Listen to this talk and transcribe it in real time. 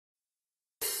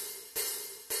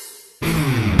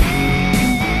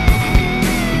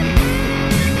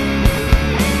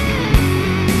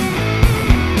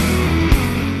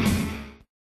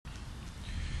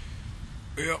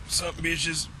Some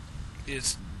bitches,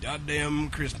 it's goddamn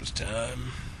Christmas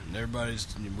time, and everybody's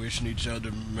wishing each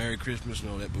other Merry Christmas and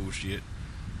all that bullshit.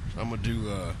 So I'm gonna do.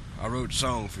 I wrote a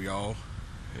song for y'all,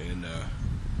 and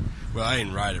well, I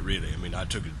didn't write it really. I mean, I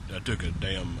took a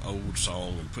damn old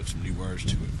song and put some new words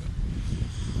to it.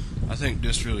 But I think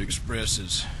this really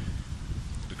expresses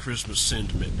the Christmas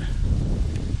sentiment,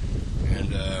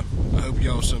 and I hope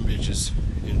y'all some bitches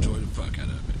enjoy the fuck out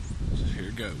of it. So here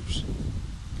it goes.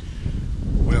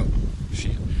 Well,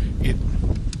 shit.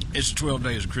 It's 12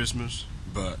 days of Christmas,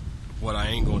 but what I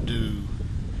ain't gonna do,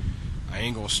 I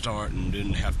ain't gonna start and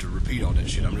then have to repeat all that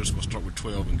shit. I'm just gonna start with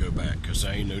 12 and go back, because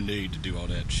there ain't no need to do all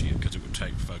that shit, because it would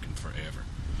take fucking forever.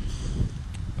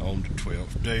 On the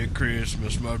 12th day of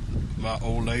Christmas, my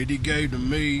old lady gave to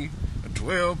me a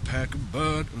 12-pack of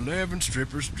Bud, 11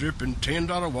 strippers dripping, $10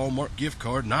 Walmart gift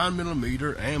card,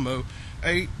 9mm ammo,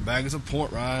 8 bags of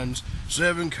Point Rinds,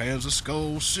 7 cans of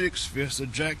Skull, 6 fists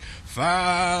of Jack,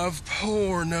 5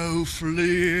 porno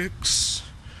flicks,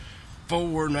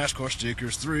 4 NASCAR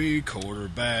stickers, 3 quarter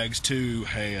bags, 2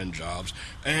 hand jobs,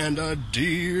 and a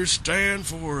deer stand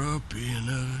for up in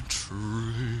a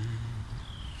tree.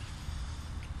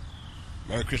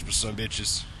 Merry Christmas, son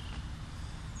bitches.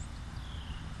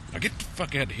 Now get the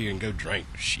fuck out of here and go drink.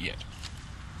 Shit.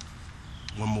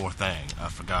 One more thing. I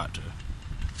forgot to.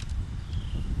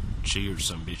 Cheers,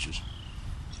 some bitches.